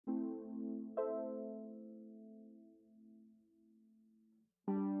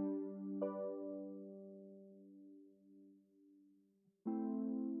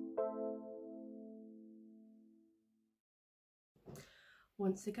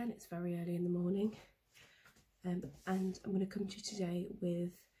Once again, it's very early in the morning, and I'm going to come to you today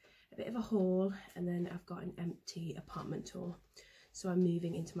with a bit of a haul, and then I've got an empty apartment tour. So I'm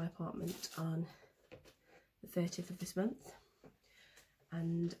moving into my apartment on the 30th of this month,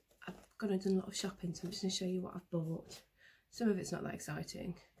 and I've gone and done a lot of shopping, so I'm just going to show you what I've bought. Some of it's not that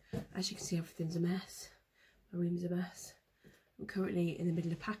exciting. As you can see, everything's a mess. My room's a mess. I'm currently in the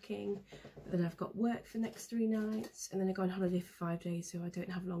middle of packing, but then I've got work for the next 3 nights, and then I go on holiday for 5 days, so I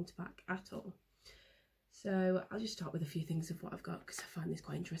don't have long to pack at all. So I'll just start with a few things of what I've got, because I find this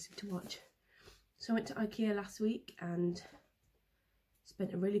quite interesting to watch. So I went to IKEA last week and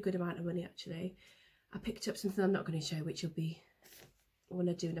spent a really good amount of money actually. I picked up something I'm not going to show, which will be, when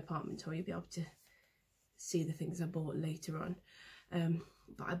I do an apartment tour, you'll be able to see the things I bought later on.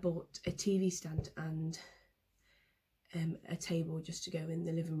 But I bought a TV stand and a table just to go in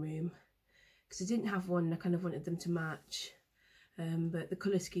the living room, because I didn't have one and I kind of wanted them to match, but the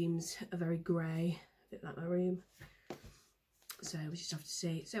colour schemes are very grey, a bit like my room, so we just have to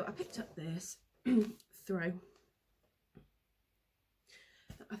see. So I picked up this throw,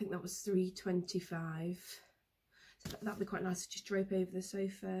 I think that was £3.25, so that'd be quite nice to just drape over the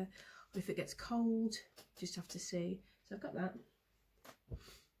sofa, or if it gets cold, just have to see. So I've got that.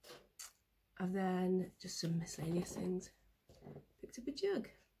 And then just some miscellaneous things. Picked up a jug,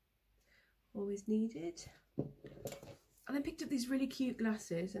 always needed. And then picked up these really cute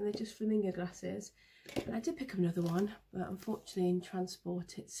glasses, and they're just flamingo glasses. And I did pick up another one, but unfortunately in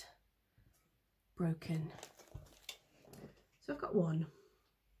transport it's broken. So I've got one.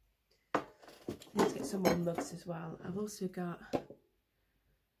 Let's get some more mugs as well. I've also got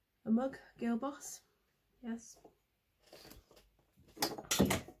a mug, Girl Boss, yes.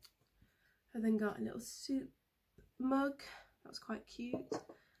 I then got a little soup mug, that was quite cute. I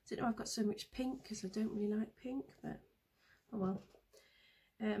don't know, I've got so much pink because I don't really like pink, but oh well.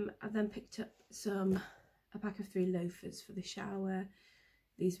 I then picked up a pack of 3 loafers for the shower.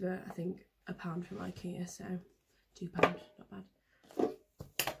 These were, I think, £1 from IKEA, so £2, not bad.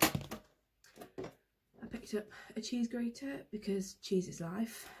 I picked up a cheese grater because cheese is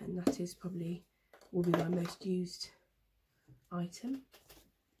life, and that is probably will be my most used item.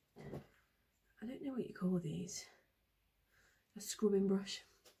 I don't know what you call these. A scrubbing brush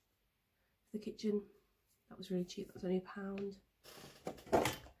for the kitchen. That was really cheap. That was only £1.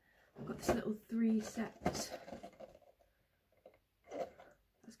 I've got this little 3 set. That's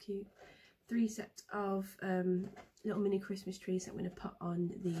cute. 3 set of little mini Christmas trees that I'm going to put on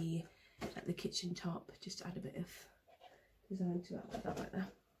the kitchen top, just to add a bit of design to it. I'll put that right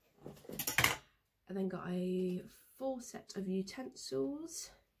there. I then got a 4 set of utensils.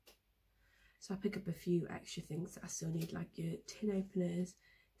 So I pick up a few extra things that I still need, like your tin openers,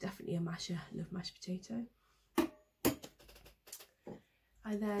 definitely a masher, love mashed potato.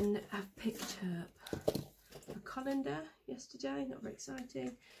 I then have picked up a colander yesterday, not very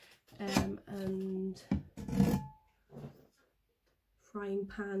exciting, and frying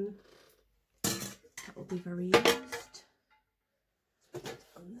pan, that will be very used.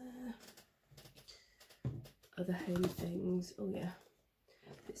 On there. Other home things, oh yeah.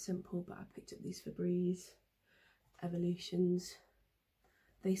 Bit simple, but I picked up these Febreze Evolutions.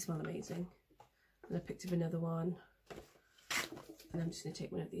 They smell amazing. And I picked up another one, and I'm just going to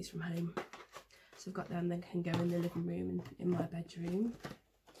take one of these from home. So I've got them, then can go in the living room and in my bedroom.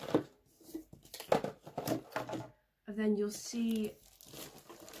 And then you'll see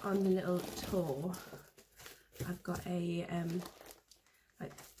on the little tour, I've got a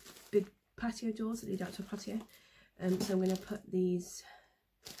like big patio doors that lead out to a patio. So I'm going to put these,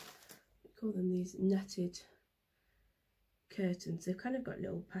 call them these netted curtains. They've kind of got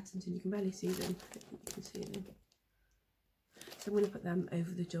little patterns and you can barely see them. I don't think you can see them. So I'm going to put them over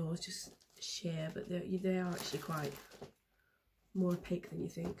the doors, just sheer, but they are actually quite more opaque than you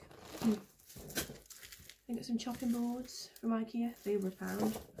think. I got some chopping boards from IKEA. They were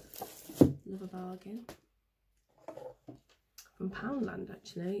 £1. Love a bargain. From Poundland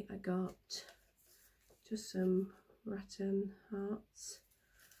actually, I got just some rattan hearts.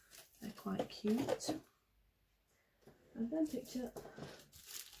 They're quite cute. I then picked up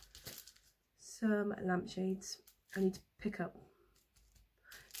some lampshades. I need to pick up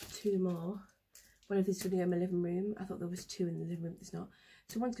 2 more. One of these is going to go in my living room. I thought there was 2 in the living room, there's not.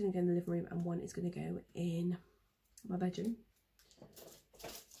 So one's going to go in the living room and one is going to go in my bedroom.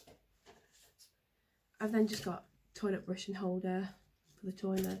 I've then just got toilet brush and holder for the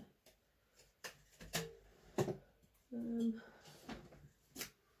toilet.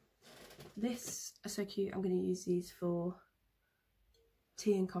 This are so cute. I'm going to use these for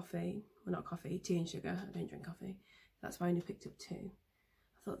tea and coffee. Well, not coffee, tea and sugar. I don't drink coffee. That's why I only picked up 2.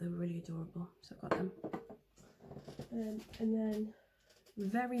 thought they were really adorable, so I got them. And then,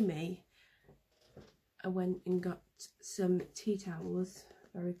 very me, I went and got some tea towels,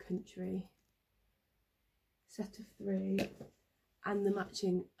 very country, set of 3, and the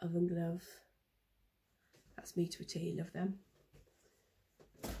matching oven glove. That's me to a T, love them.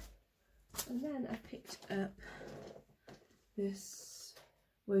 And then I picked up this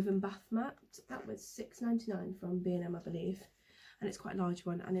woven bath mat. That was £6.99 from B&M, I believe, and it's quite a large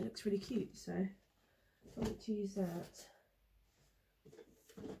one, and it looks really cute, so I wanted to use that.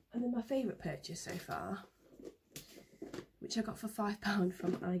 And then my favourite purchase so far, which I got for £5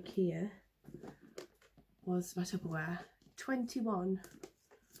 from IKEA, was my Tupperware. 21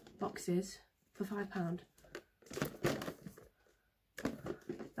 boxes for £5.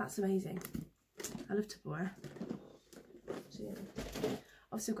 That's amazing. I love Tupperware. So yeah.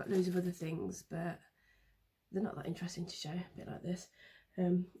 Obviously I've got loads of other things, but they're not that interesting to show, a bit like this. I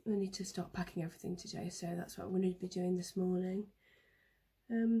need to start packing everything today, so that's what I'm going to be doing this morning.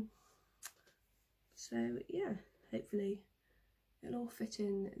 So yeah, hopefully it'll all fit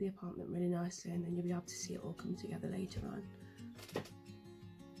in the apartment really nicely, and then you'll be able to see it all come together later on.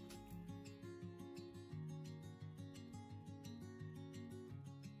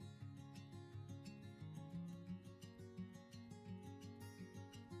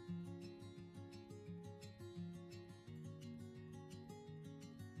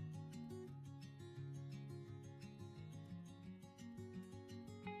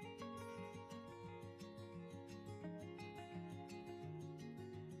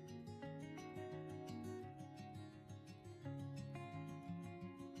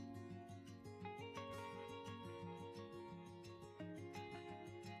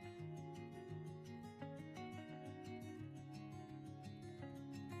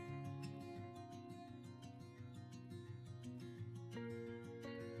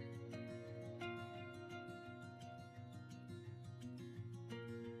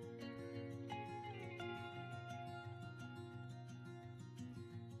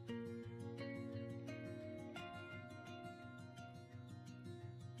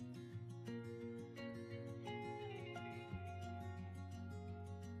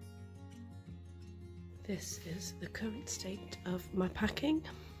 This is the current state of my packing.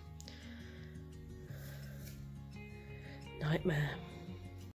 Nightmare.